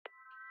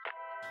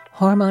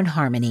Hormone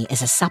Harmony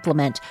is a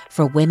supplement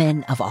for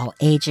women of all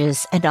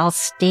ages and all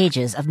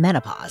stages of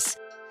menopause.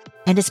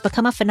 And it's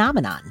become a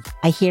phenomenon.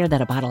 I hear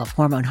that a bottle of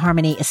Hormone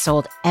Harmony is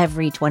sold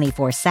every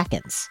 24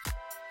 seconds.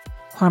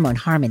 Hormone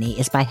Harmony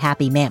is by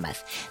Happy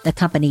Mammoth, the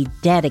company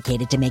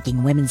dedicated to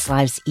making women's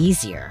lives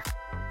easier.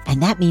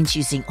 And that means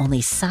using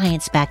only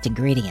science-backed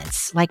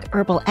ingredients like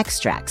herbal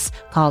extracts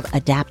called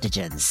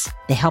adaptogens.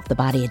 They help the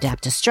body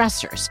adapt to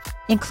stressors,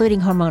 including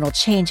hormonal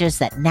changes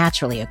that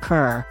naturally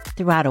occur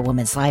throughout a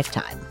woman's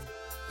lifetime.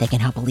 They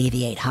can help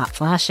alleviate hot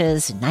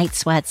flashes, night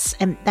sweats,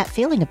 and that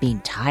feeling of being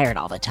tired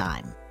all the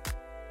time.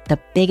 The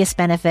biggest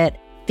benefit,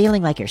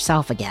 feeling like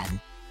yourself again.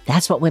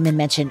 That's what women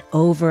mention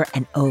over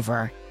and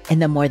over in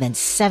the more than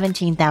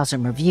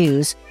 17,000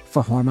 reviews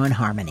for Hormone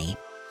Harmony.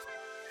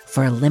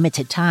 For a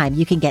limited time,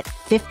 you can get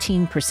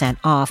 15%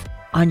 off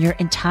on your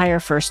entire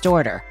first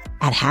order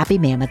at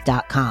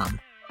happymammoth.com.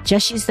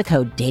 Just use the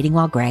code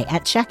DatingWhileGray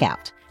at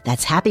checkout.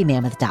 That's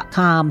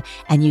happymammoth.com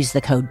and use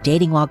the code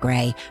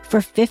DatingWhileGray for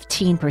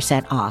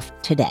 15% off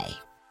today.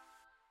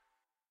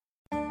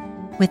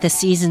 With the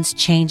seasons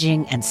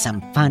changing and some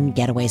fun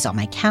getaways on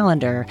my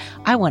calendar,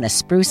 I want to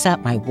spruce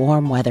up my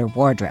warm weather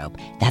wardrobe.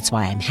 That's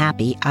why I'm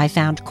happy I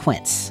found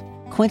Quince.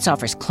 Quince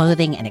offers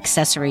clothing and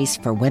accessories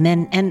for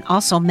women and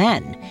also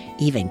men,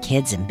 even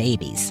kids and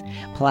babies.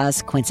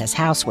 Plus, Quince has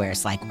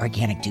housewares like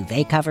organic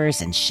duvet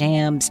covers and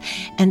shams,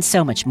 and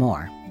so much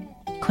more.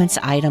 Quince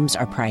items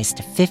are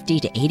priced 50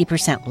 to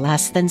 80%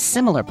 less than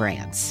similar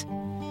brands.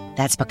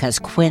 That's because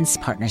Quince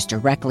partners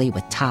directly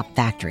with top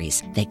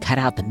factories. They cut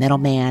out the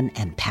middleman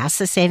and pass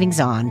the savings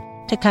on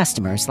to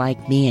customers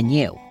like me and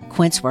you.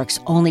 Quince works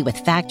only with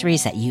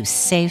factories that use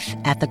safe,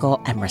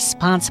 ethical, and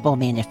responsible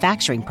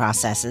manufacturing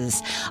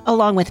processes,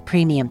 along with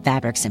premium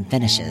fabrics and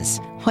finishes.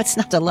 What's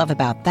not to love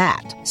about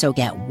that? So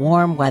get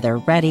warm weather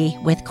ready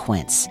with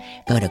Quince.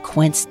 Go to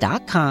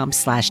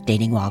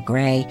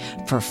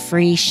quince.com/datingwhilegray for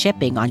free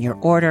shipping on your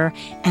order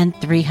and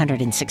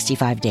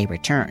 365-day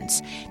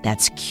returns.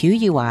 That's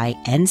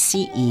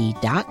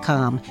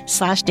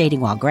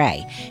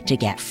QUINCE.com/datingwhilegray to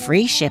get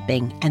free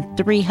shipping and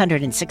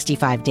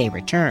 365-day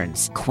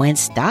returns.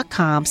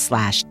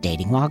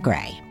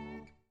 Quince.com/datingwhilegray.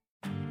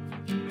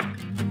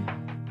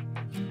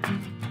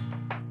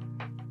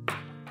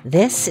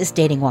 This is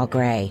Dating While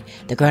Gray,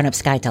 the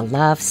grown-up's guide to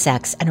love,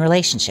 sex, and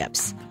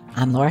relationships.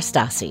 I'm Laura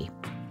Stassi.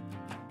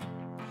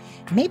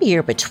 Maybe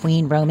you're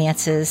between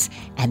romances,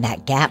 and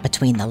that gap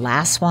between the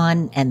last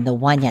one and the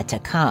one yet to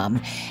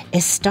come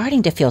is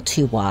starting to feel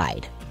too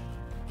wide.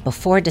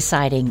 Before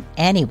deciding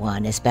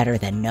anyone is better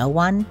than no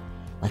one,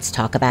 let's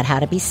talk about how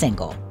to be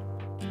single.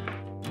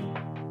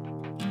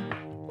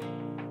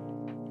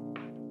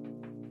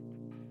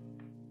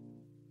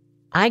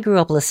 I grew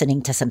up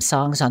listening to some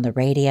songs on the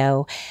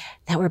radio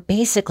that were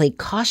basically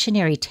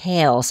cautionary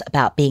tales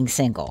about being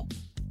single.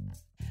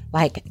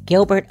 Like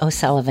Gilbert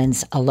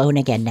O'Sullivan's Alone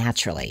Again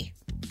Naturally.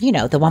 You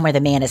know, the one where the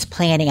man is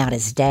planning out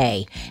his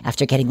day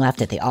after getting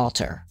left at the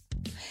altar.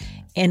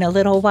 In a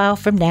little while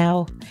from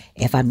now,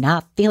 if I'm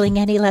not feeling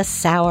any less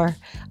sour,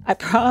 I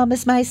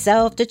promise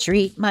myself to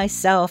treat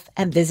myself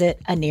and visit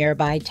a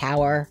nearby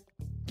tower.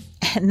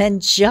 And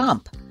then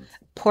Jump.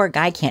 Poor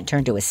guy can't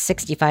turn to his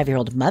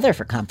 65-year-old mother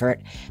for comfort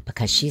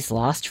because she's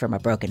lost from a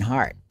broken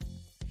heart.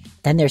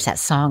 Then there's that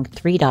song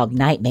 3 Dog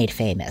Night made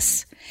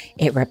famous.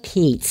 It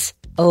repeats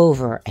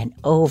over and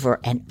over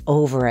and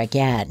over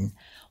again.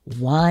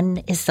 One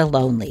is the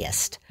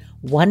loneliest.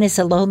 One is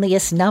the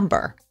loneliest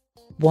number.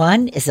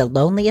 One is the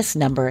loneliest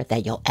number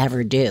that you'll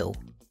ever do.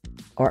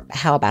 Or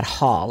how about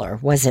Hall, or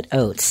was it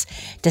Oates,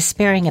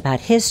 despairing about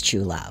his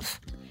true love?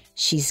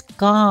 She's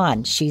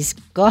gone. She's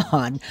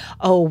gone.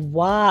 Oh,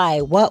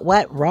 why? What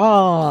went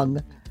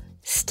wrong?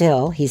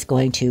 Still, he's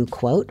going to,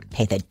 quote,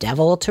 pay the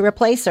devil to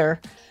replace her,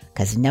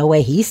 because no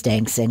way he's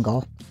staying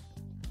single.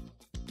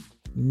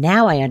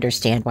 Now I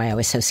understand why I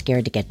was so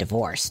scared to get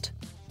divorced.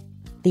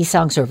 These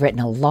songs were written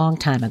a long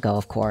time ago,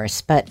 of course,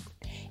 but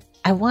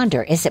I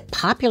wonder, is it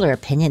popular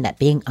opinion that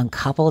being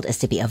uncoupled is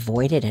to be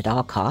avoided at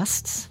all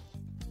costs?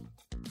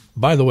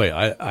 By the way,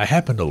 I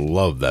happen to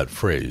love that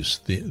phrase,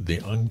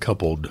 the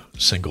uncoupled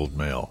singled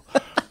male.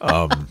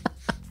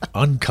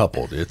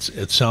 Uncoupled.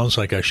 It sounds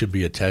like I should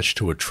be attached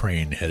to a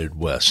train headed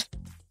west.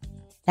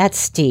 That's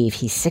Steve.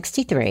 He's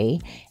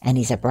 63, and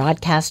he's a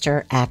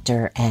broadcaster,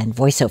 actor, and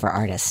voiceover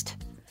artist.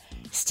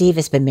 Steve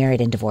has been married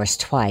and divorced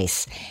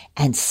twice,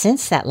 and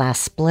since that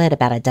last split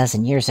about a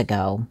dozen years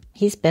ago,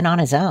 he's been on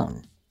his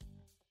own.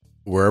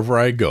 Wherever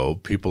I go,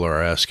 people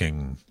are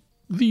asking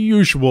the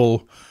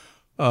usual,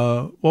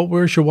 well,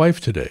 where's your wife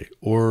today?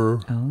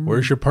 Or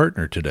where's your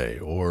partner today?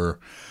 Or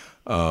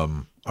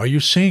are you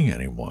seeing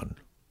anyone?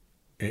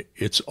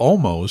 It's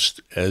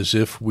almost as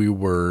if we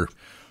were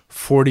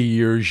 40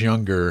 years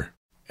younger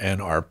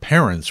and our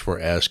parents were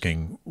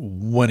asking,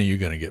 when are you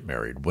going to get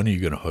married? When are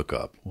you going to hook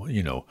up?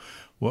 You know,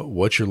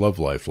 what's your love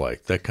life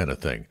like? That kind of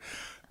thing.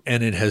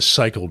 And it has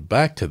cycled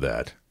back to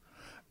that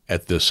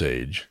at this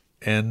age.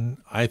 And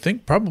I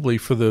think probably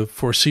for the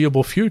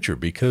foreseeable future,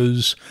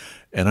 because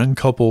an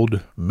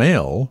uncoupled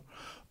male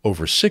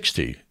over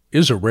 60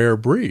 is a rare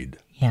breed.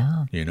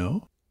 Yeah. You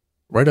know?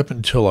 right up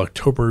until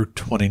October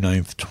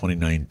 29th,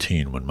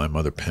 2019, when my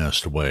mother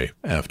passed away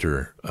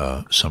after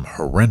some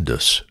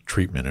horrendous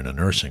treatment in a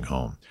nursing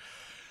home.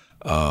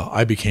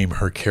 I became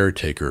her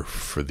caretaker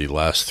for the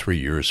last 3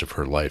 years of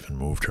her life and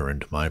moved her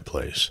into my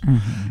place.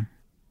 Mm-hmm.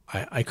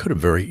 I could have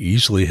very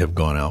easily have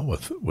gone out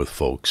with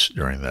folks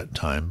during that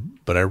time,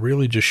 but I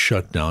really just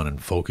shut down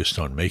and focused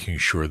on making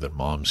sure that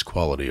Mom's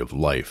quality of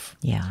life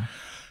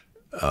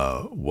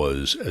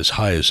was as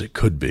high as it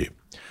could be.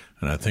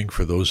 And I think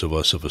for those of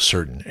us of a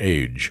certain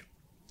age,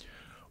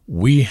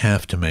 we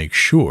have to make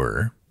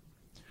sure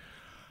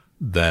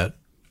that,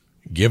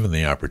 given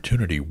the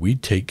opportunity, we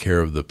take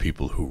care of the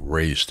people who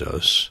raised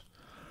us.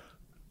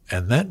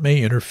 And that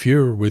may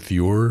interfere with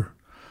your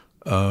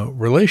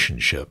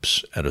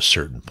relationships at a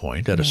certain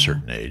point, at a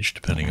certain age,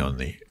 depending on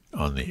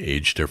the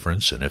age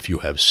difference and if you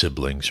have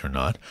siblings or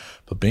not.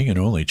 But being an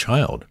only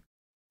child,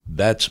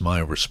 that's my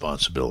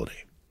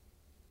responsibility.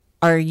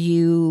 Are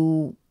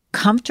you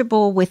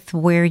comfortable with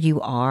where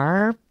you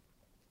are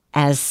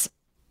as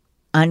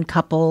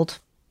uncoupled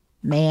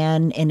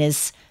man in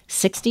his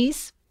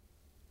 60s?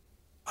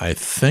 I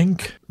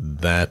think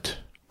that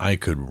I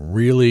could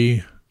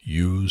really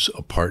use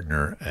a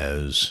partner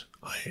as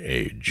I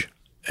age.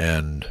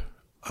 And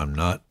I'm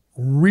not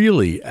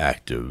really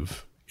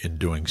active in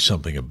doing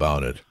something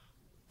about it.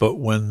 But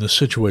when the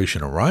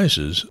situation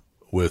arises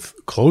with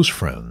close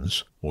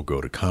friends, we'll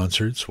go to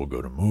concerts, we'll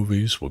go to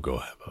movies, we'll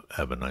go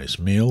have a nice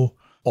meal,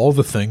 all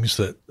the things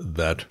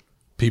that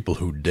people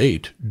who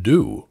date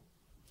do,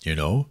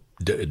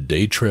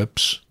 day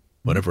trips,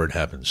 whatever it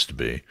happens to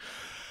be.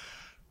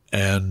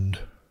 And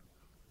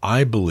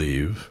I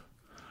believe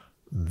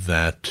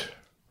that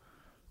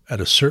at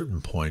a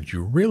certain point,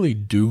 you really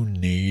do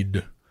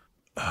need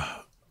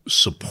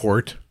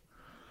support.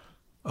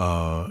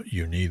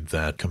 You need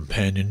that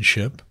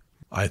companionship.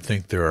 I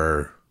think there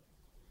are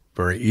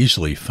very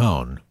easily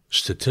found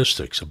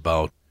statistics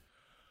about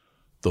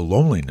the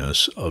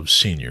loneliness of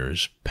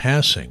seniors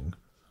passing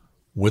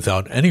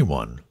without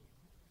anyone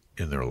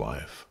in their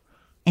life.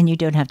 And you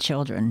don't have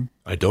children.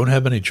 I don't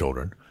have any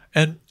children.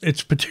 And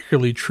it's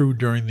particularly true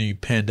during the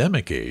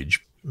pandemic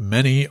age.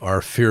 Many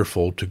are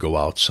fearful to go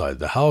outside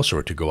the house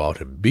or to go out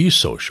and be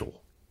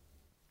social.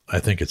 I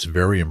think it's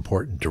very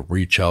important to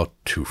reach out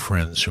to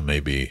friends who may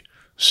be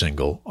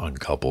single,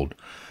 uncoupled,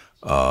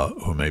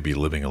 who may be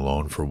living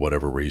alone for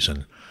whatever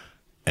reason,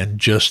 and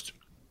just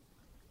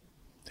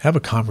have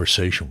a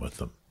conversation with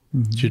them.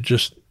 Mm-hmm.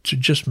 To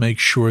just make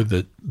sure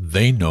that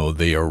they know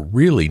they are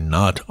really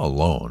not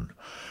alone.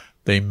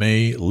 They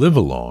may live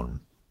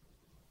alone,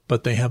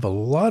 but they have a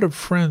lot of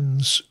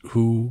friends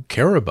who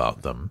care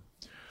about them.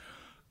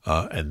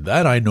 And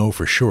that I know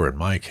for sure in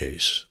my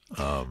case.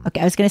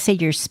 Okay, I was going to say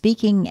you're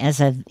speaking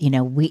as a,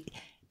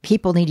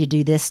 people need to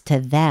do this to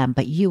them,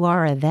 but you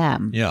are a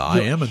them. Yeah, I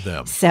am a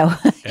them. So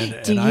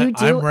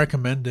I'm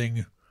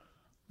recommending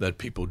that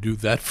people do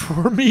that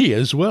for me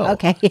as well.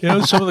 Okay.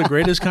 Yeah. Some of the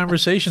greatest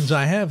conversations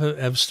I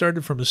have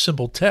started from a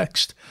simple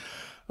text.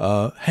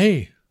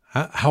 Hey,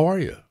 how are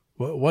you?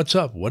 What's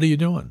up? What are you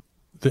doing?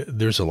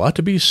 There's a lot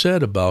to be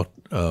said about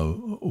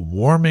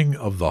warming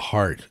of the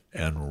heart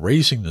and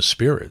raising the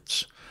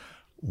spirits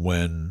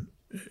when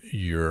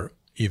you're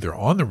either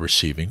on the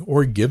receiving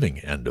or giving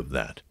end of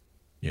that,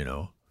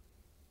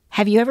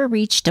 Have you ever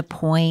reached a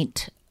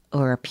point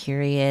or a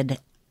period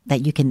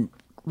that you can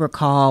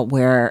recall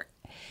where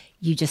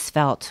you just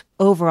felt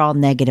overall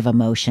negative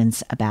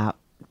emotions about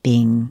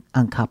being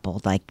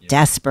uncoupled, like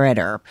desperate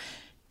or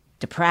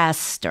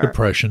depressed? Or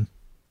Depression,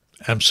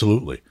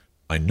 absolutely.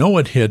 I know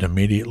it hit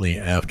immediately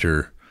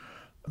after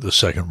the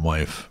second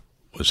wife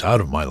was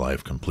out of my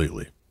life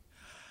completely.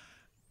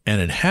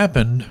 And it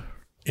happened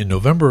in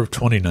November of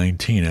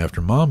 2019 after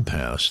Mom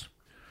passed,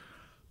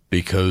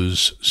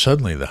 because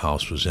suddenly the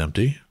house was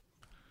empty.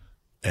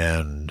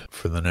 And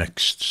for the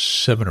next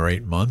 7 or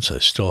 8 months, I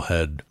still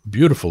had a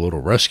beautiful little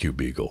rescue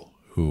beagle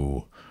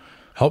who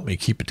helped me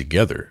keep it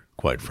together,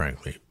 quite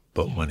frankly.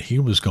 But when he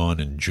was gone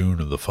in June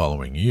of the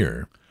following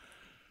year,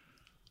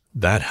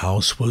 that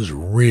house was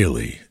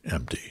really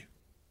empty.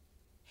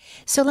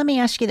 So let me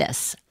ask you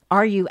this.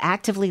 Are you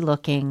actively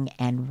looking,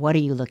 and what are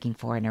you looking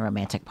for in a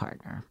romantic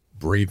partner?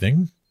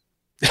 Breathing.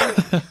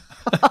 Can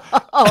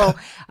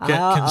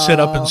sit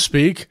up and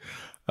speak.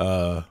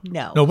 No,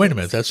 wait a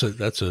minute. That's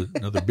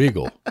another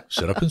beagle.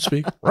 Sit up and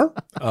speak.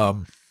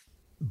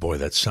 Boy,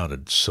 that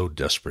sounded so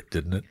desperate,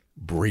 didn't it?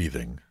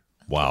 Breathing.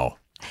 Wow.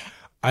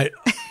 I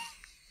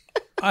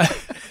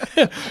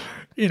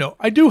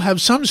do have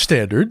some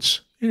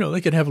standards.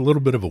 They can have a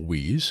little bit of a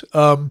wheeze.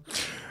 I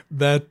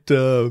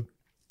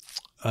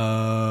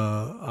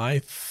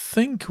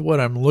think what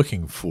I'm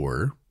looking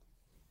for,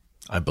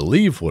 I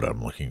believe what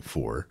I'm looking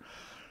for,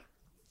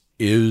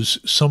 is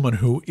someone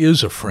who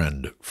is a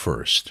friend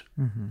first,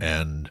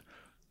 and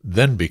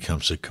then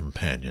becomes a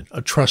companion,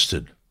 a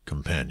trusted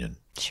companion.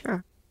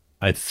 Sure.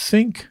 I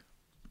think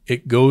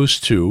it goes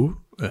to,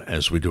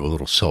 as we do a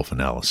little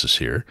self-analysis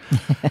here,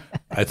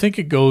 I think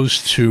it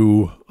goes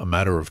to a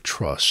matter of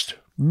trust,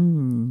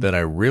 that I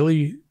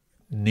really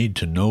need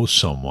to know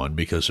someone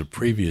because of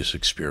previous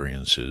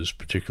experiences,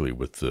 particularly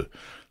with the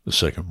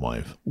second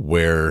wife,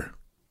 where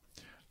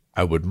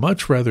I would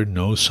much rather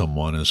know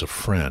someone as a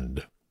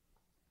friend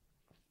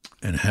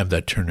and have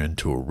that turn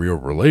into a real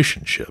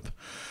relationship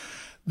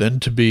than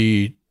to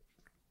be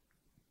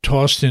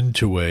tossed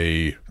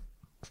into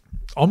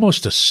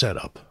almost a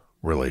setup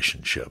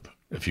relationship,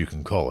 if you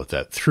can call it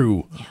that,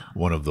 through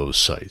one of those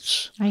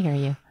sites. I hear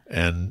you.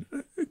 And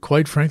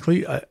quite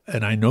frankly,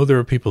 I know there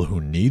are people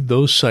who need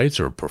those sites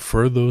or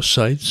prefer those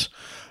sites,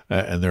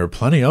 and there are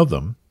plenty of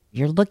them.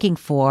 You're looking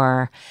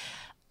for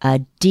a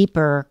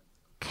deeper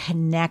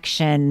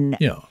connection.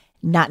 Yeah.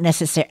 Not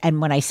necessarily, and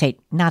when I say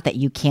not that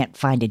you can't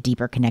find a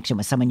deeper connection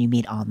with someone you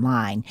meet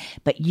online,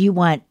 but you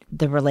want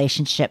the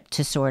relationship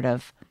to sort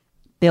of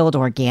build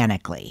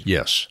organically.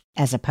 Yes.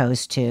 As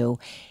opposed to,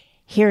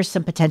 here's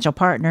some potential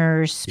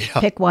partners,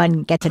 pick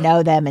one, get to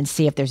know them, and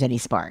see if there's any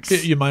sparks.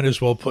 You might as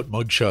well put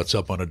mugshots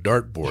up on a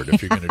dartboard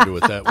if you're going to do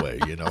it that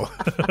way, you know.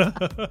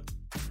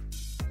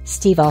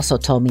 Steve also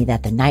told me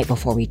that the night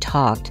before we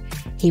talked,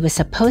 he was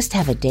supposed to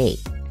have a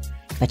date,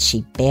 but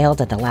she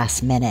bailed at the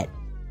last minute,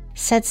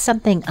 said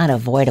something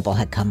unavoidable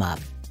had come up.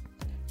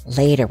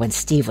 Later, when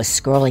Steve was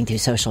scrolling through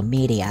social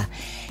media,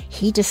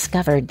 he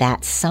discovered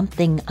that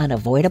something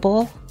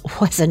unavoidable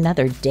was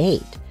another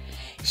date.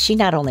 She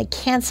not only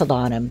canceled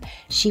on him,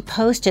 she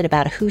posted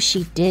about who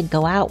she did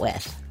go out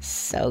with.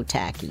 So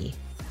tacky.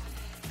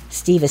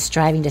 Steve is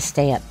striving to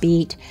stay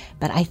upbeat,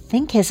 but I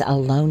think his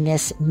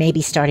aloneness may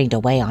be starting to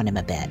weigh on him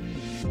a bit.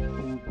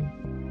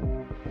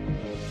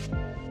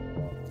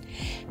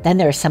 Then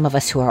there are some of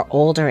us who are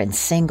older and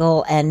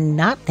single and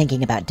not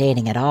thinking about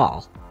dating at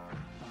all.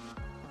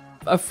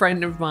 A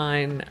friend of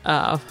mine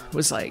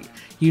was like,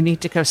 you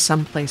need to go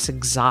someplace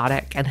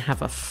exotic and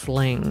have a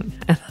fling.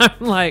 And I'm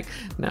like,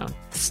 no,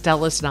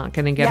 Stella's not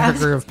going to get her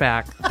groove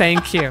back.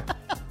 Thank you.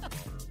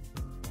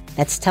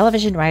 That's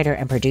television writer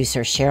and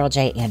producer Cheryl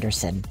J.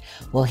 Anderson.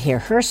 We'll hear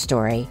her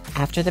story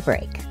after the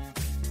break.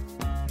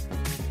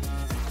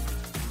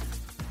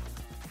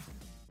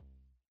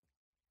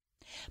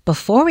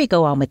 Before we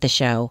go on with the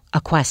show, a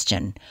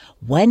question.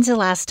 When's the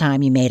last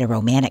time you made a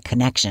romantic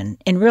connection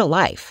in real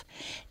life?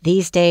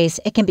 These days,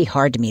 it can be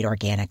hard to meet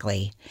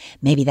organically.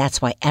 Maybe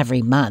that's why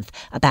every month,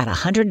 about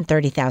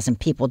 130,000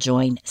 people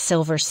join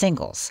Silver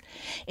Singles.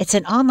 It's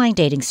an online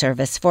dating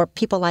service for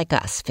people like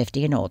us,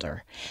 50 and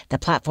older. The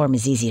platform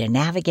is easy to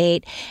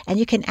navigate, and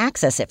you can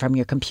access it from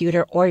your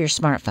computer or your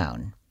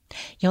smartphone.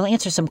 You'll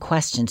answer some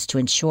questions to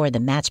ensure the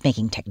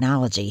matchmaking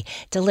technology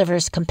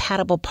delivers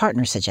compatible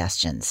partner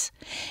suggestions.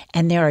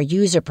 And there are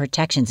user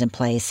protections in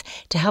place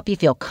to help you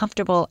feel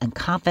comfortable and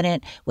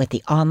confident with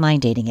the online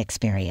dating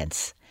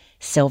experience.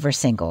 Silver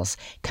Singles,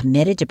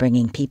 committed to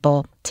bringing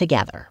people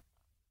together.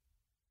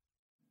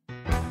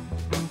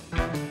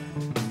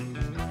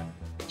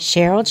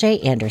 Cheryl J.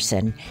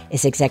 Anderson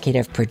is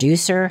executive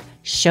producer,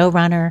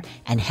 showrunner,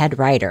 and head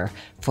writer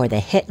for the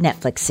hit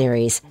Netflix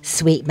series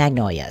Sweet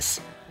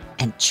Magnolias.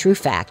 And true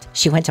fact,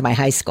 she went to my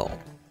high school.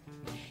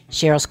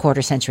 Cheryl's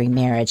quarter-century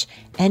marriage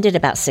ended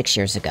about 6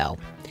 years ago.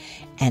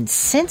 And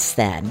since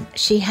then,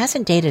 she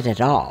hasn't dated at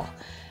all.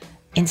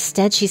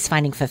 Instead, she's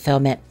finding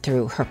fulfillment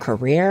through her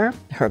career,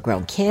 her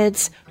grown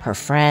kids, her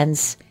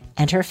friends,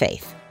 and her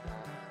faith.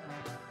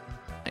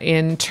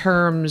 In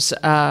terms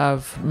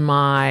of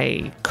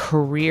my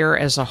career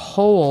as a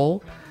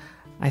whole,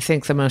 I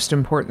think the most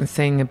important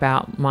thing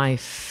about my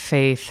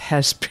faith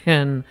has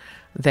been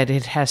that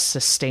it has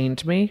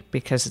sustained me,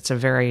 because it's a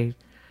very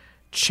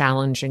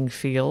challenging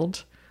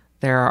field.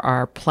 There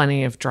are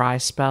plenty of dry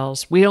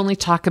spells. We only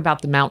talk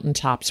about the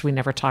mountaintops. We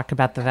never talk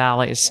about the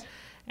valleys.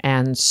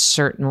 And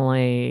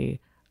certainly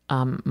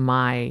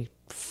my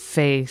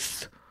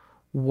faith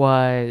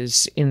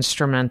was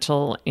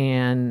instrumental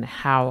in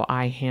how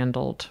I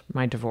handled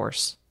my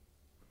divorce.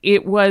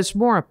 It was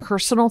more a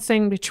personal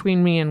thing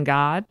between me and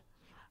God.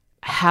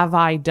 Have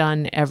I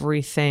done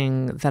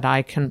everything that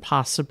I can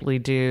possibly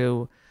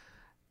do?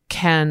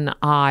 Can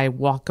I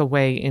walk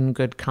away in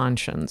good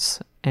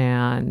conscience?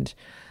 And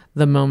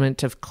the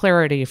moment of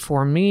clarity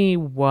for me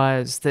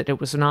was that it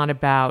was not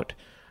about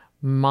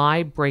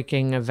my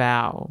breaking a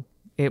vow.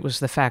 It was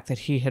the fact that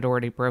he had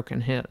already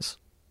broken his.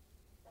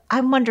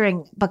 I'm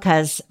wondering,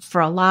 because for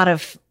a lot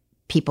of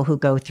people who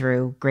go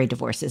through great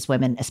divorces,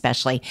 women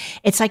especially,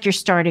 it's like you're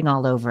starting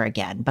all over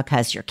again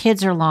because your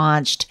kids are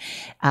launched.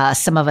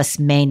 Some of us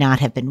may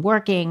not have been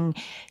working.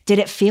 Did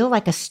it feel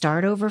like a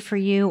start over for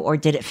you, or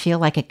did it feel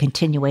like a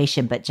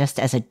continuation, but just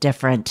as a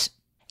different,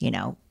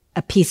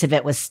 a piece of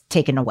it was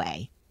taken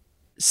away?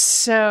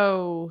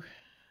 So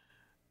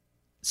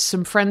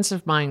some friends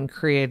of mine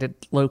created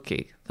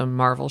Loki, the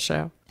Marvel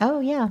show.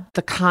 Oh, yeah.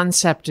 The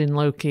concept in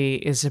Loki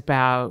is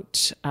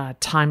about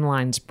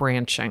timelines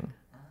branching.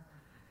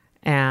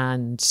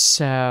 And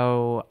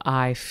so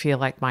I feel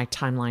like my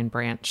timeline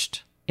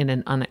branched in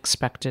an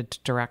unexpected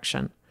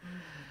direction.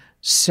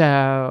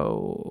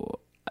 So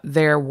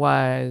there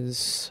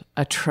was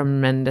a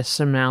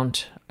tremendous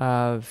amount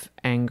of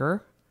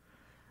anger.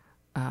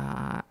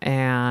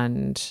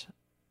 And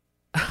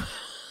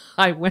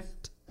I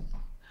went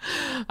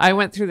I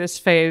went through this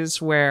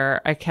phase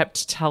where I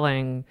kept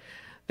telling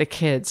the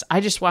kids,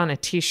 I just want a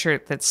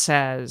t-shirt that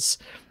says,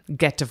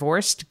 get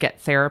divorced, get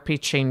therapy,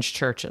 change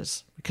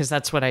churches, because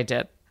that's what I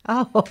did.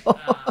 Oh.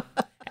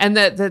 And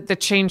the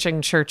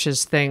changing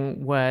churches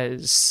thing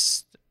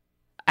was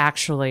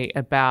actually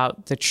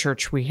about the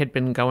church we had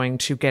been going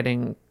to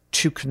getting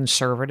too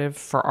conservative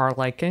for our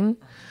liking,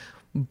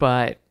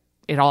 but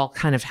it all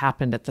kind of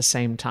happened at the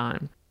same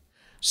time.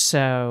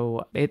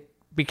 So it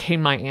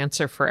became my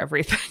answer for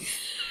everything.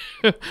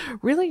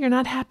 Really? You're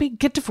not happy?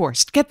 Get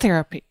divorced, get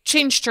therapy,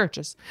 change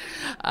churches.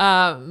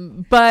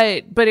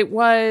 But it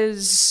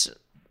was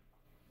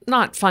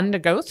not fun to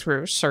go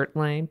through,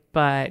 certainly,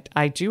 but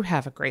I do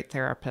have a great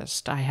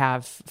therapist. I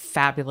have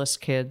fabulous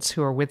kids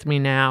who are with me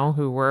now,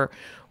 who were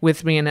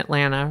with me in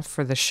Atlanta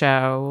for the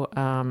show.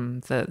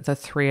 The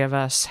three of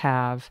us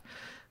have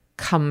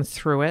come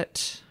through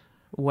it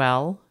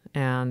well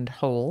and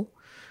whole.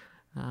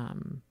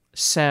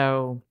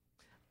 So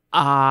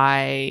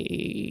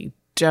I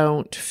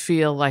don't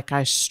feel like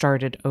I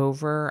started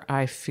over.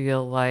 I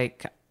feel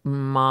like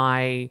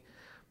my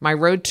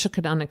road took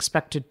an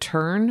unexpected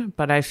turn,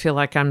 but I feel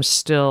like I'm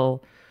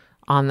still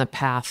on the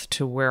path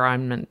to where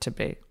I'm meant to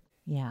be.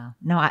 Yeah.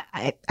 No,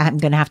 I'm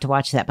going to have to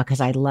watch that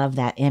because I love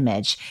that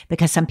image,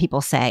 because some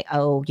people say,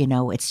 oh,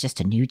 it's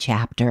just a new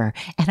chapter.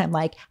 And I'm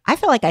like, I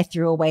feel like I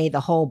threw away the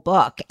whole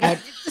book and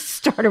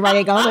started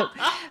writing all of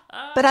it.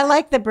 But I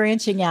like the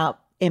branching out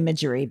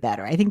imagery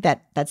better. I think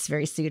that's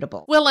very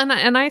suitable. Well,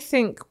 and I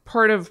think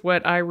part of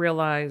what I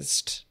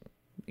realized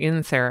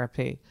in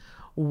therapy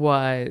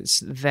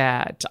was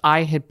that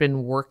I had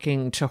been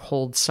working to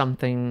hold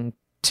something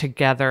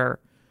together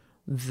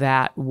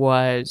that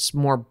was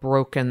more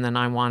broken than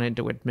I wanted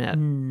to admit.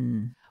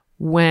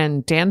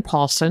 When Dan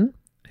Paulson,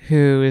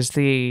 who is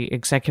the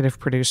executive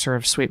producer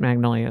of Sweet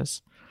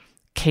Magnolias,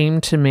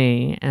 came to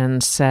me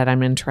and said,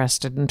 I'm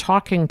interested in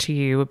talking to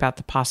you about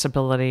the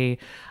possibility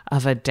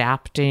of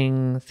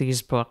adapting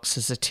these books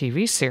as a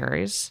TV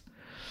series,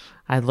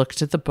 I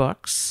looked at the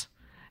books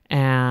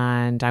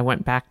and I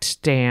went back to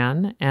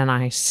Dan and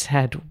I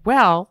said,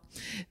 well,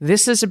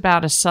 this is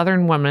about a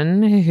Southern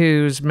woman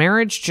whose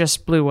marriage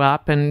just blew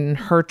up and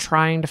her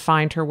trying to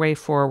find her way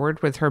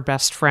forward with her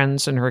best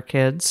friends and her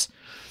kids.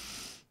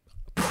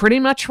 Pretty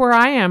much where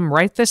I am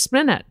right this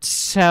minute.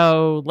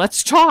 So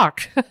let's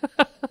talk.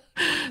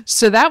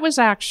 So that was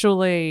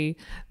actually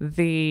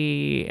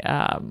the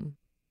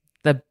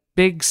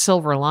big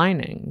silver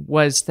lining,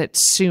 was that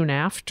soon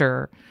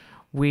after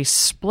we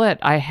split,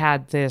 I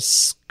had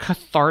this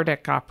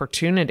cathartic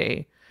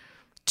opportunity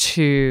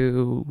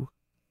to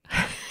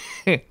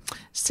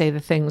say the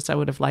things I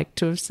would have liked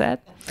to have said,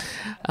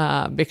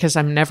 because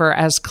I'm never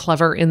as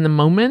clever in the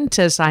moment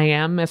as I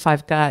am if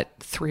I've got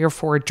 3 or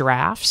 4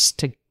 drafts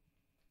to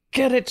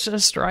get it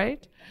just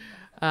right.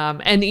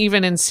 And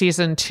even in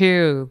season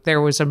 2,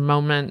 there was a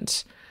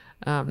moment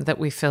that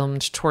we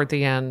filmed toward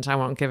the end. I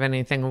won't give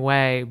anything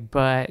away,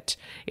 but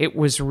it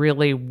was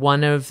really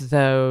one of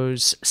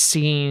those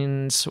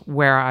scenes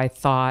where I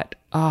thought,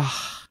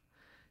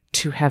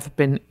 to have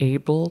been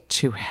able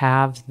to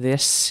have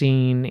this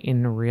scene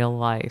in real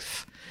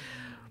life.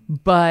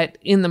 But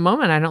in the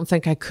moment, I don't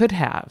think I could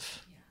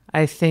have.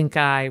 I think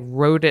I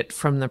wrote it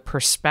from the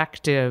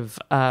perspective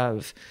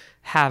of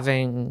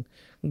having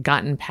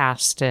gotten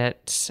past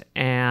it,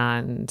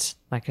 and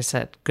like I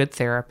said, good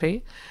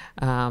therapy,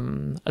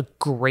 a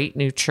great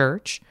new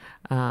church,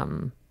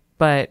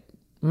 but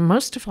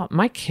most of all,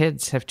 my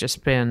kids have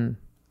just been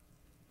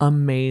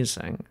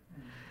amazing,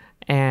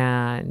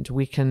 and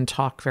we can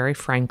talk very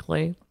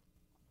frankly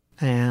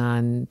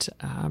and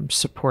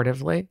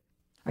supportively.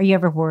 Are you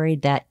ever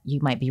worried that you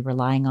might be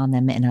relying on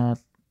them in a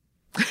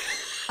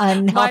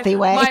unhealthy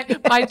way?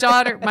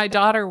 My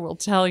daughter will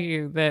tell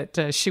you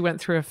that she went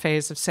through a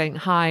phase of saying,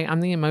 hi,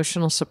 I'm the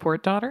emotional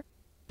support daughter.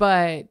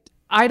 But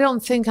I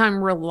don't think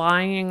I'm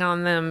relying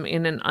on them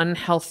in an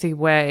unhealthy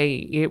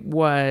way. It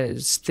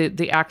was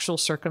the actual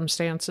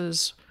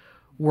circumstances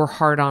were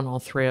hard on all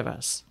 3 of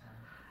us.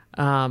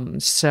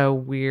 So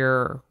we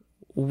were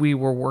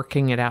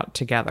working it out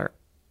together.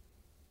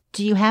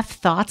 Do you have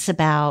thoughts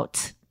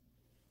about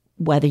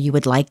whether you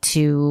would like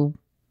to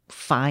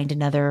find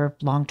another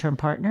long-term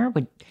partner?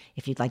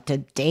 If you'd like to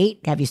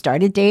date, have you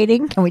started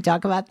dating? Can we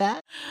talk about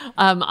that?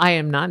 I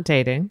am not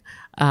dating.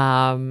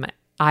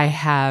 I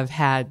have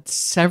had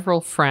several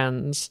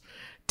friends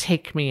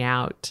take me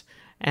out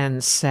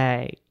and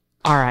say,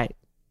 all right,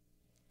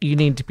 you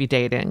need to be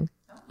dating.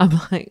 I'm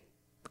like,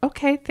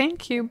 okay,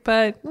 thank you.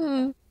 But,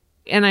 and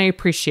I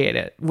appreciate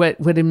it.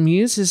 What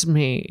amuses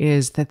me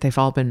is that they've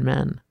all been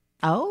men.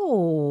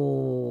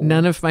 Oh.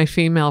 None of my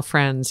female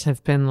friends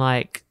have been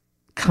like,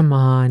 come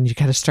on, you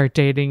got to start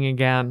dating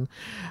again.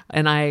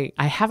 And I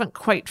haven't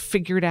quite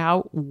figured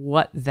out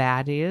what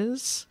that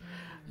is.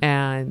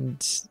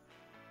 And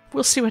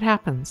we'll see what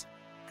happens.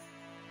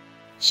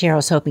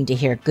 Cheryl's hoping to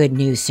hear good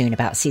news soon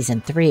about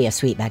season 3 of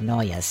Sweet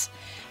Magnolias.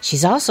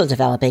 She's also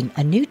developing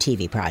a new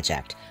TV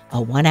project, a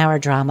 1-hour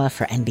drama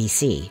for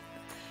NBC.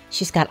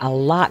 She's got a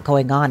lot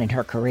going on in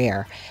her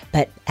career,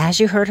 but as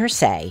you heard her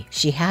say,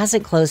 she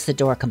hasn't closed the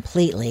door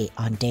completely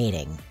on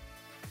dating.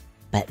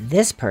 But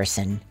this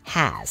person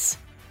has.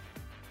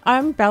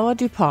 I'm Bella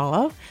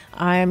DuPaulo.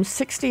 I'm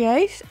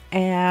 68,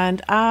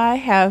 and I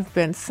have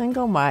been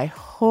single my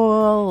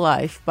whole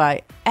life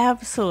by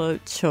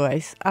absolute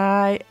choice.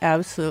 I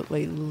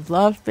absolutely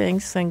love being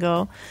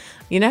single.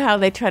 You know how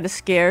they try to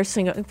scare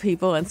single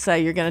people and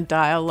say you're going to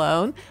die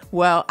alone?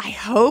 Well, I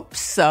hope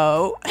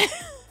so.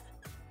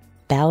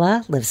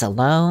 Bella lives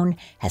alone,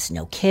 has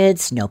no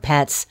kids, no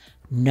pets,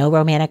 no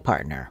romantic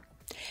partner.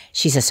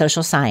 She's a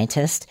social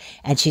scientist,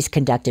 and she's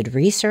conducted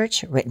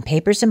research, written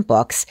papers and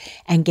books,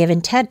 and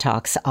given TED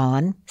Talks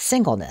on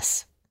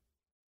singleness.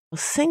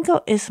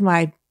 Single is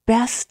my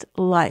best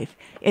life.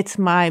 It's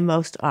my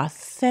most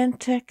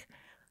authentic,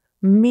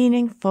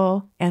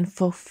 meaningful, and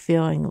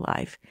fulfilling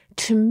life.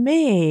 To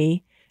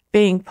me,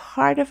 being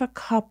part of a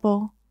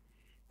couple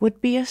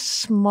would be a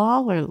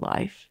smaller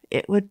life.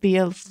 It would be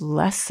a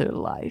lesser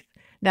life.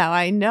 Now,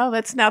 I know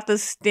that's not the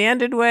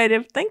standard way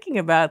of thinking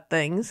about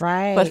things,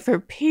 right? But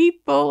for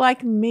people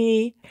like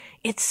me,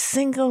 it's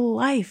single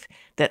life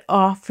that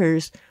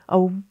offers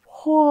a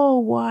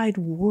whole wide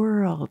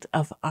world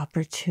of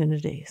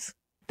opportunities.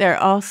 There are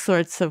all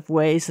sorts of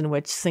ways in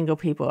which single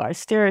people are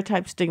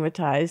stereotyped,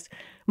 stigmatized,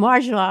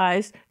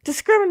 marginalized,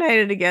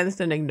 discriminated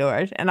against, and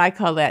ignored, and I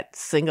call that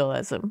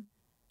singleism.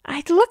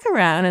 I look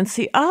around and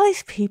see all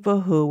these people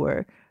who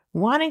were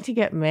wanting to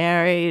get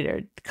married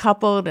or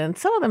coupled, and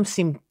some of them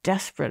seemed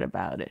desperate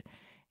about it.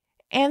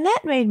 And that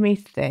made me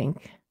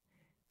think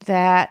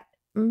that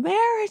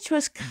marriage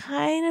was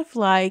kind of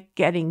like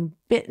getting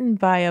bitten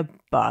by a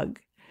bug.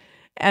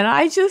 And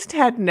I just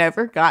had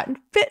never gotten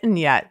bitten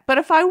yet. But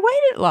if I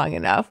waited long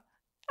enough,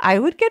 I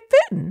would get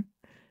bitten.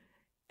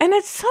 And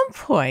at some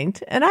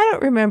point, and I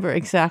don't remember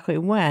exactly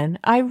when,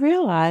 I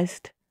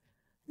realized,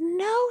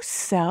 no,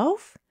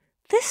 self,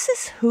 this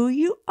is who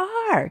you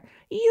are.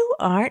 You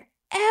aren't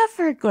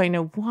ever going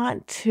to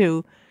want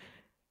to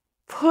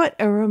put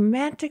a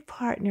romantic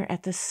partner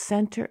at the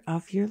center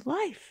of your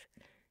life.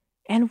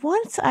 And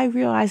once I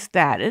realized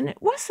that, and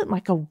it wasn't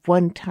like a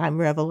one-time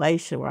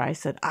revelation where I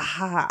said,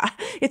 aha,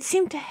 it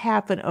seemed to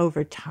happen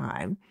over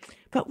time.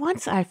 But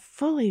once I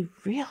fully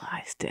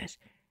realized it,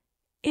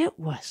 it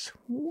was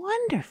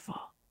wonderful.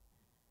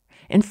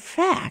 In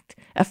fact,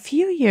 a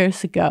few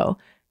years ago,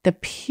 the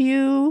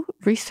Pew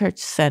Research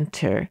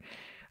Center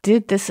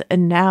did this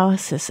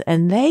analysis,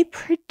 and they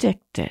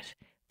predicted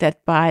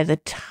that by the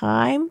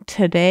time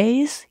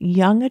today's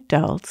young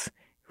adults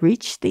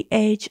reach the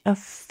age of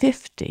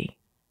 50,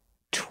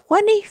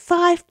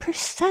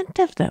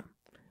 25% of them,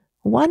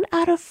 1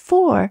 out of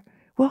 4,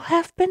 will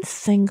have been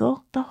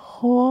single the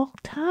whole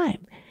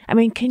time. I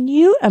mean, can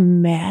you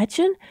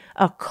imagine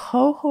a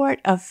cohort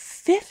of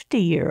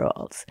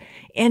 50-year-olds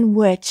in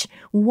which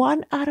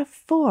 1 out of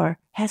 4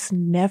 has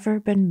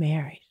never been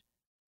married?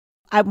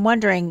 I'm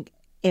wondering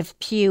if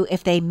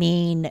they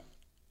mean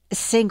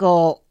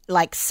single,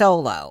 like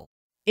solo.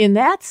 In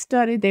that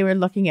study, they were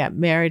looking at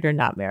married or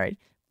not married.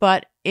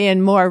 But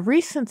in more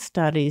recent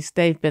studies,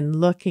 they've been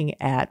looking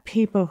at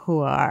people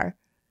who are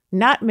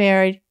not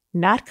married,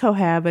 not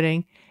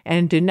cohabiting,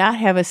 and do not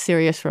have a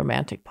serious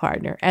romantic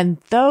partner. And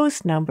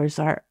those numbers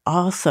are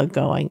also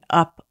going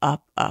up,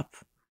 up, up.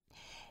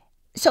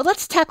 So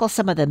let's tackle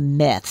some of the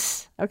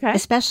myths, okay,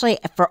 especially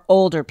for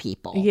older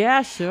people.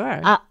 Yeah,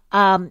 sure.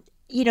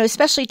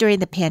 Especially during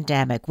the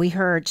pandemic, we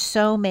heard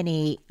so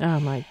many. Oh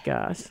my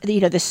gosh!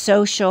 The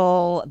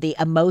social, the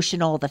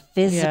emotional, the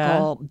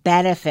physical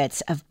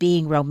benefits of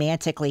being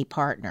romantically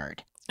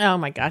partnered. Oh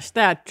my gosh,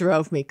 that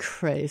drove me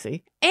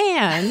crazy.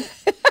 And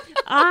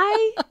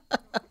I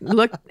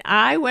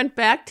went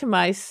back to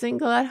my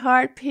single at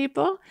heart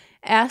people,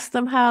 asked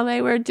them how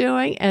they were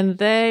doing, and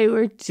they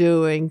were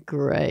doing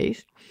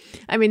great.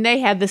 I mean, they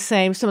had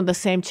some of the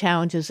same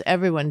challenges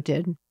everyone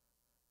did,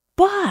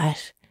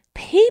 but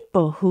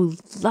people who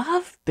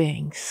love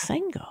being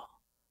single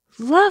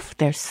love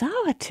their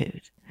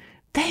solitude.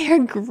 They are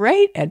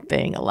great at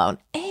being alone.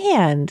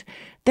 And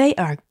they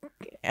are,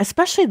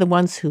 especially the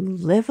ones who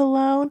live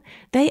alone,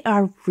 they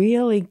are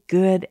really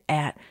good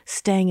at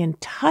staying in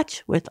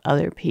touch with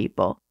other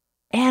people.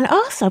 And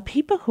also,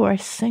 people who are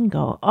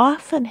single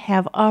often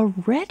have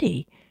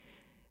already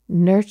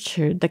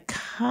nurtured the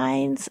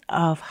kinds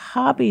of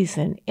hobbies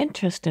and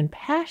interests and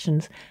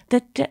passions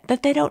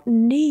that they don't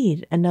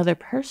need another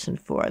person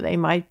for. They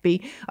might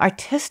be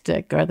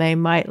artistic, or they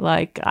might,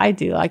 like I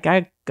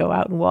go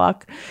out and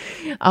walk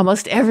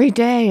almost every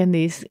day in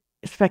these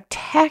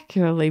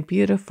spectacularly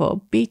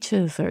beautiful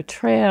beaches or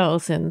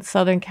trails in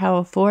Southern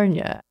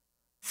California.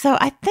 So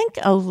I think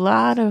a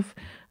lot of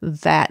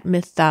that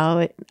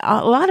mythology,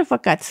 a lot of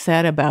what got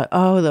said about,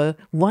 the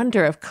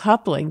wonder of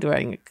coupling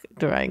during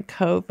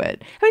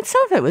COVID. I mean,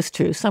 some of it was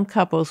true. Some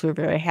couples were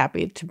very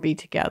happy to be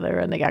together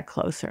and they got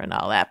closer and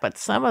all that, but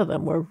some of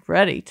them were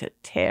ready to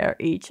tear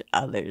each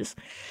other's.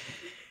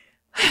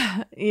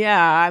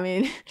 Yeah, I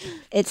mean.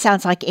 It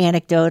sounds like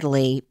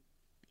anecdotally,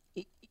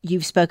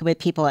 you've spoken with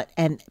people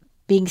and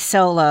being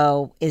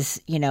solo is,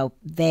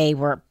 they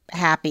were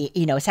happy,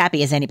 as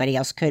happy as anybody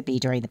else could be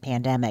during the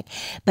pandemic.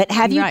 But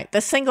have you... Right. The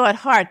single at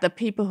heart, the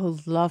people who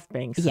love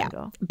being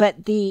single. Yeah. But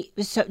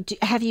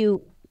have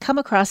you come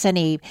across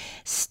any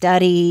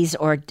studies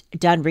or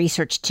done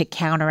research to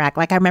counteract?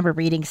 Like I remember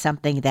reading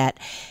something that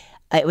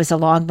it was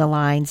along the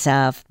lines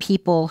of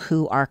people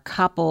who are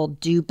coupled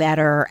do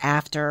better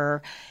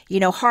after,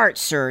 heart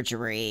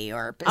surgery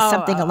or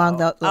something along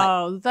those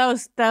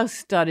lines. Those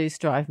studies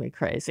drive me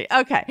crazy.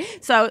 Okay,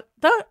 so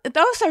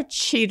those are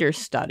cheater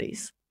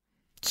studies.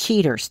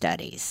 Cheater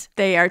studies.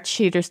 They are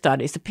cheater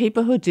studies. The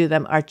people who do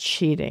them are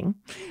cheating.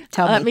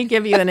 Let me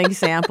give you an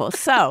example.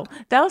 So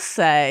they'll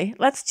say,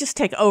 let's just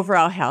take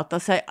overall health.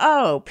 They'll say,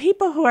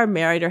 people who are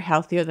married are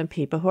healthier than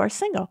people who are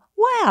single.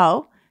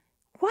 Well,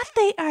 what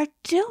they are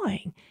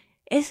doing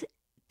is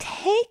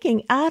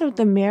taking out of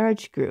the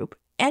marriage group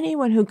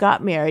anyone who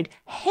got married,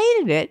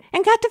 hated it,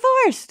 and got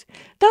divorced.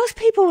 Those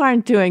people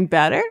aren't doing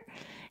better.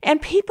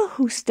 And people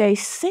who stay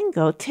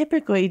single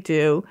typically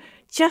do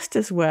just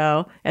as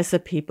well as the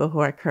people who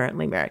are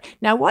currently married.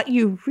 Now, what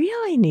you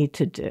really need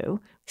to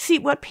do, see,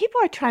 what people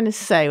are trying to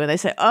say when they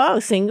say,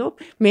 single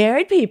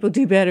married people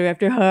do better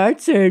after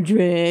heart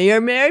surgery,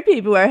 or married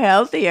people are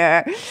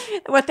healthier,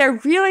 what they're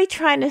really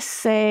trying to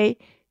say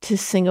to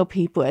single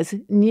people is,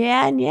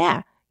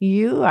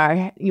 you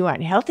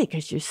aren't healthy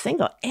because you're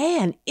single.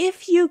 And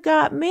if you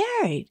got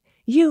married,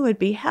 you would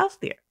be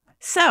healthier.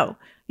 So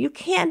you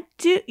can't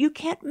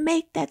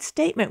make that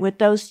statement with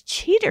those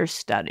cheater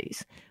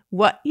studies.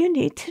 What you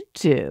need to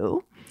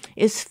do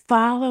is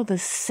follow the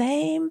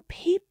same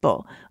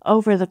people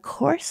over the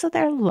course of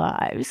their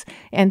lives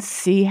and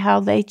see how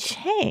they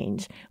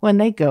change when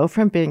they go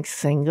from being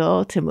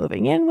single to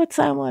moving in with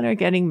someone or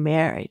getting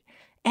married.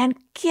 And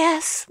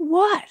guess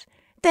what?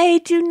 They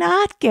do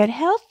not get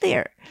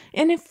healthier.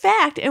 And in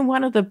fact, in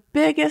one of the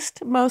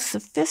biggest, most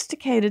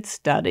sophisticated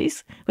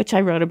studies, which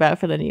I wrote about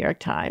for the New York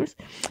Times,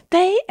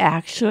 they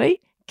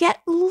actually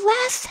get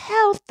less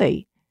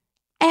healthy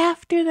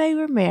after they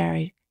were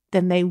married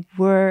than they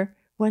were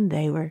when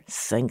they were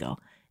single.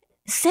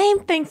 Same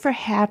thing for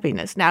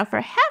happiness. Now, for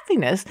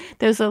happiness,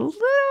 there's a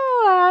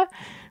little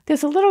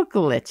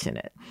glitch in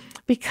it,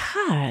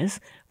 because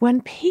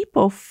when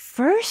people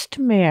first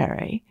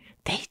marry,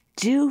 they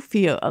do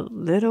feel a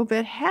little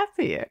bit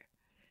happier,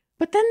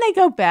 but then they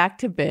go back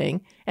to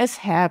being as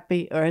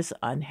happy or as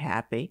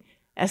unhappy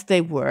as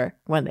they were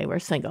when they were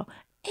single.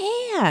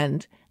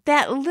 And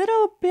that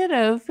little bit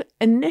of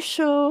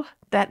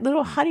that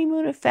little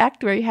honeymoon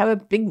effect where you have a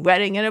big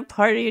wedding and a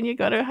party and you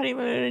go to a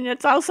honeymoon and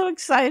it's all so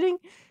exciting,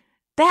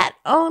 that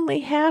only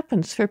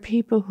happens for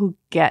people who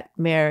get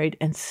married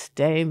and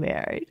stay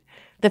married.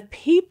 The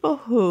people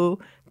who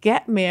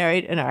get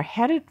married and are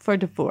headed for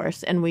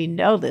divorce, and we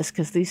know this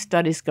because these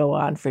studies go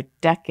on for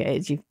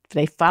decades.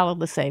 They follow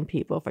the same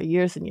people for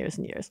years and years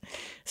and years.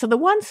 So the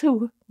ones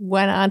who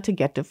went on to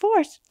get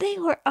divorced, they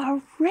were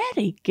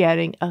already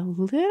getting a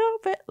little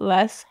bit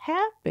less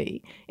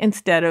happy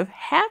instead of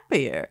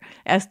happier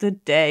as the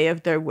day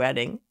of their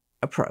wedding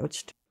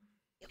approached.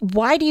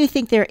 Why do you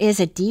think there is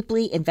a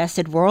deeply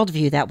invested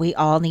worldview that we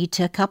all need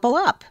to couple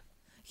up?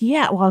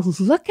 Yeah, well,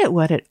 look at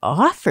what it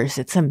offers.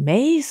 It's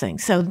amazing.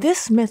 So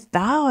this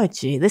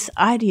mythology, this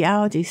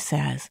ideology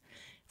says,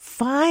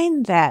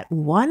 find that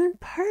one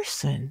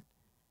person,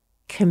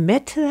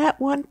 commit to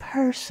that one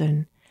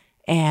person,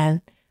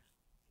 and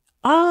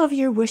all of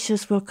your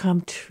wishes will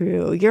come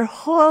true. Your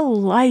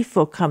whole life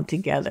will come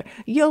together.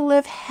 You'll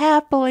live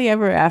happily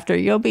ever after.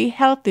 You'll be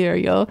healthier.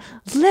 You'll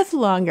live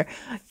longer.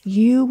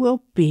 You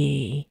will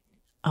be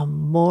a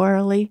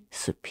morally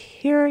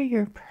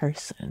superior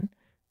person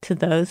to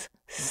those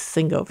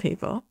single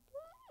people.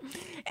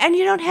 And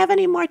you don't have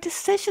any more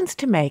decisions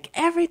to make.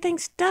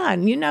 Everything's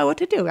done. You know what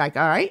to do. Like,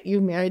 all right, you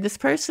married this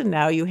person.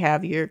 Now you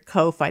have your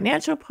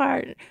co-financial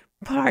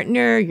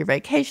partner, your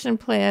vacation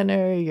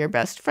planner, your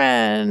best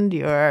friend,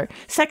 your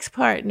sex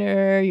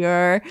partner,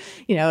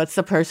 it's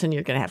the person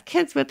you're going to have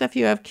kids with if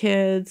you have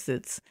kids.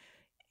 It's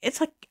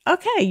like,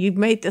 okay, you've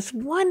made this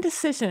one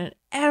decision and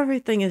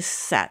everything is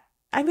set.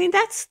 I mean,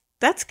 that's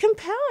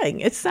compelling.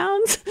 It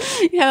sounds,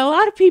 a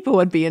lot of people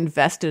would be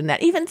invested in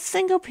that. Even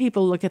single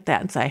people look at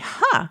that and say,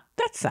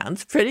 that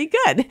sounds pretty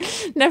good.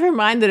 Never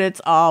mind that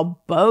it's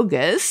all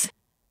bogus.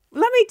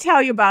 Let me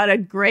tell you about a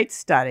great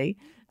study.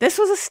 This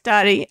was a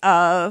study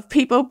of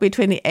people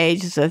between the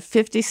ages of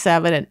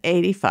 57 and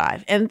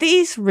 85. And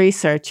these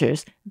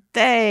researchers,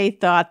 they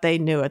thought they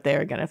knew what they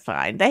were going to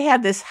find. They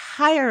had this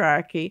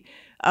hierarchy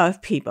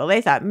of people.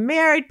 They thought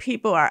married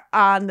people are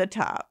on the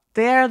top.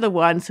 They're the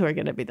ones who are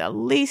going to be the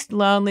least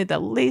lonely, the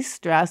least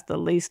stressed, the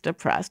least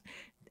depressed.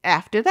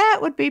 After that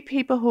would be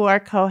people who are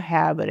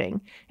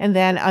cohabiting. And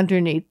then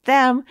underneath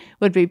them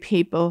would be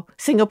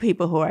single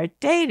people who are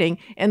dating.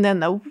 And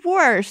then the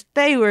worst,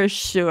 they were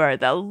sure,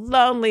 the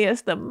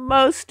loneliest, the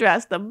most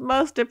stressed, the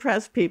most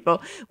depressed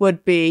people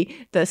would be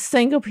the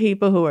single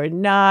people who are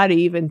not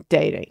even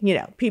dating.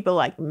 People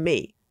like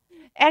me.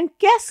 And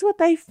guess what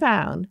they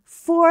found?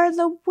 For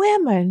the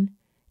women,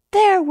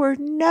 there were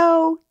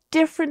no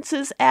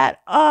differences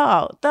at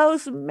all.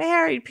 Those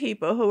married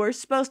people who were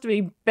supposed to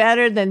be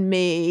better than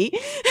me,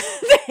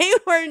 they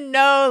were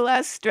no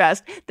less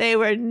stressed. They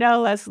were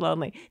no less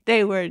lonely.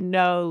 They were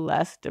no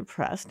less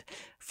depressed.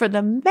 For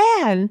the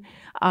men,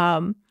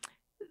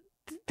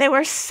 there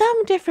were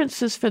some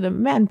differences for the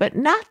men, but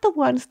not the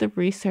ones the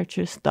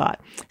researchers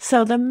thought.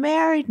 So the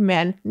married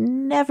men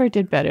never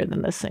did better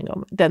than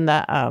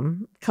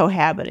the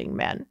cohabiting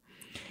men.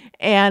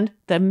 And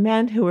the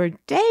men who were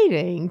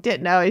dating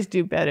didn't always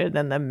do better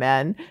than the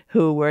men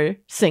who were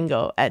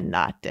single and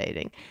not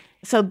dating.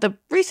 So the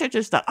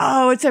researchers thought,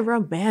 oh, it's a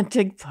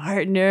romantic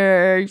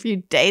partner. If you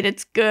date,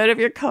 it's good. If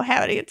you're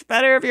cohabiting, it's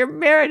better. If you're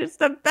married, it's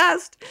the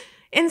best.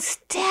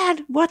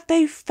 Instead, what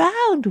they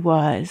found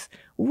was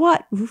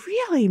what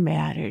really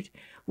mattered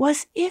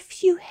was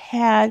if you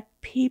had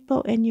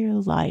people in your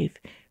life,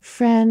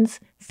 friends,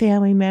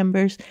 family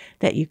members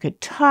that you could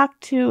talk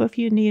to if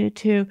you needed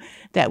to,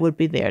 that would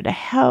be there to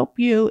help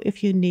you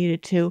if you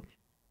needed to.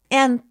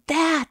 And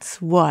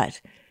that's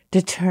what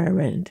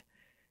determined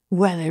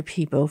whether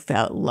people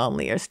felt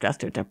lonely or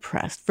stressed or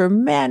depressed for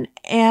men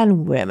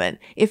and women.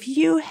 If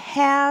you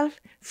have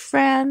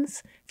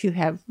friends, if you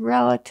have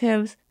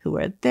relatives who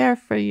are there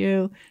for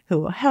you, who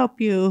will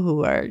help you,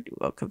 who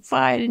will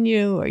confide in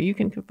you, or you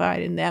can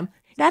confide in them,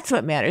 that's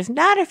what matters.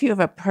 Not if you have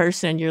a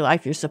person in your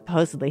life you're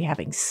supposedly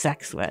having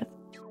sex with.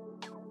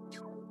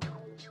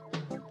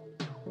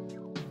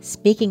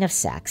 Speaking of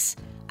sex,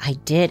 I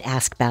did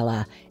ask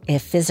Bella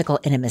if physical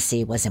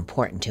intimacy was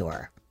important to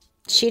her.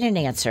 She didn't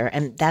answer,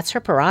 and that's her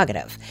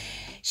prerogative.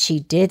 She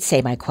did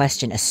say my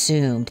question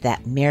assumed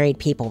that married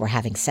people were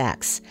having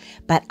sex,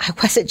 but I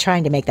wasn't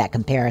trying to make that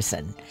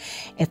comparison.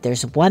 If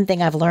there's one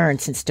thing I've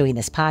learned since doing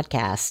this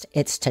podcast,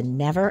 it's to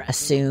never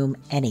assume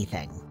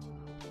anything.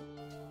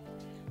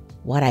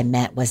 What I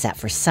meant was that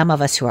for some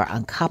of us who are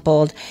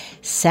uncoupled,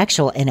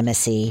 sexual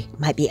intimacy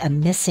might be a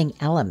missing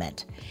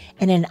element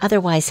in an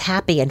otherwise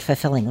happy and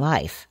fulfilling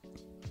life.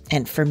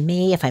 And for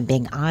me, if I'm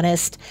being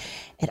honest,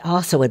 it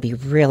also would be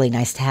really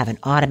nice to have an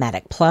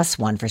automatic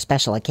 +1 for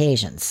special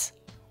occasions.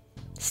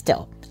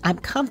 Still, I'm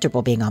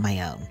comfortable being on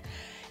my own,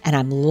 and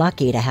I'm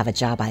lucky to have a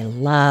job I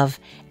love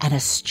and a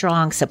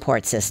strong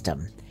support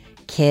system.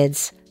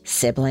 Kids,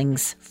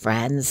 siblings,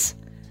 friends.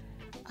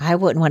 I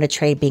wouldn't want to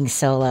trade being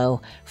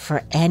solo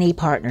for any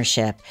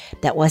partnership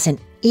that wasn't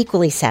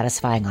equally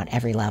satisfying on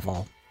every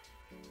level.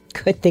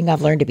 Good thing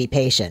I've learned to be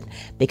patient,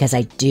 because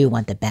I do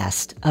want the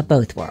best of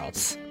both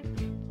worlds.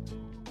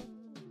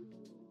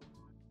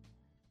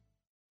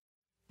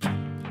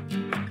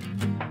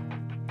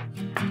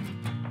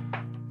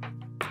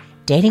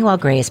 Dating While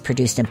Gray is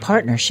produced in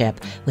partnership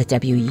with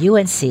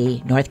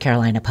WUNC North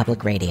Carolina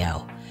Public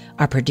Radio.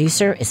 Our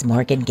producer is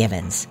Morgan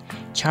Givens.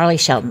 Charlie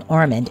Shelton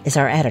Ormond is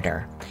our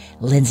editor.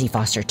 Lindsay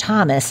Foster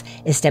Thomas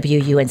is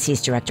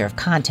WUNC's Director of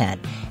Content,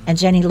 and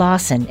Jenny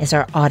Lawson is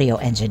our audio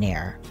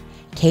engineer.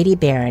 Katie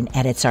Barron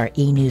edits our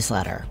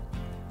e-newsletter.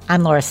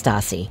 I'm Laura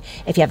Stassi.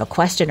 If you have a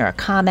question or a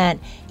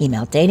comment,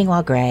 email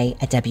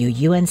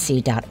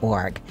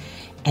datingwhilegray@WUNC.org.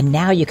 And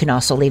now you can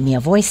also leave me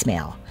a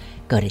voicemail.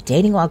 Go to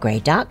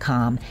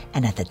datingwhilegray.com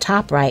and at the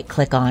top right,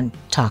 click on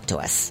Talk to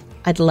Us.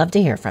 I'd love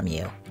to hear from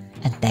you.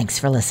 And thanks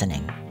for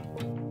listening.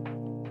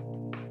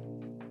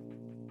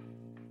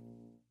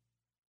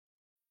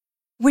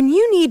 When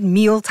you need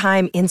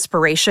mealtime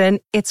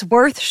inspiration, it's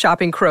worth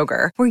shopping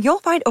Kroger, where you'll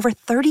find over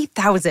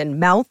 30,000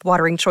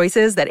 mouth-watering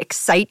choices that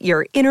excite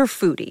your inner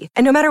foodie.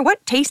 And no matter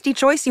what tasty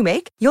choice you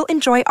make, you'll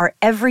enjoy our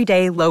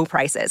everyday low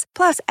prices,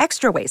 plus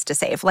extra ways to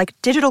save, like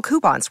digital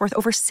coupons worth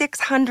over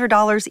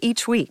 $600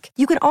 each week.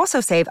 You can also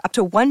save up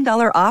to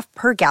 $1 off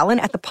per gallon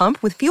at the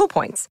pump with fuel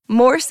points.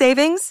 More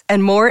savings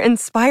and more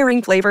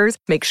inspiring flavors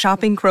make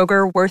shopping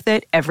Kroger worth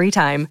it every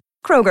time.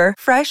 Kroger,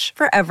 fresh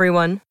for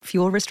everyone.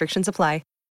 Fuel restrictions apply.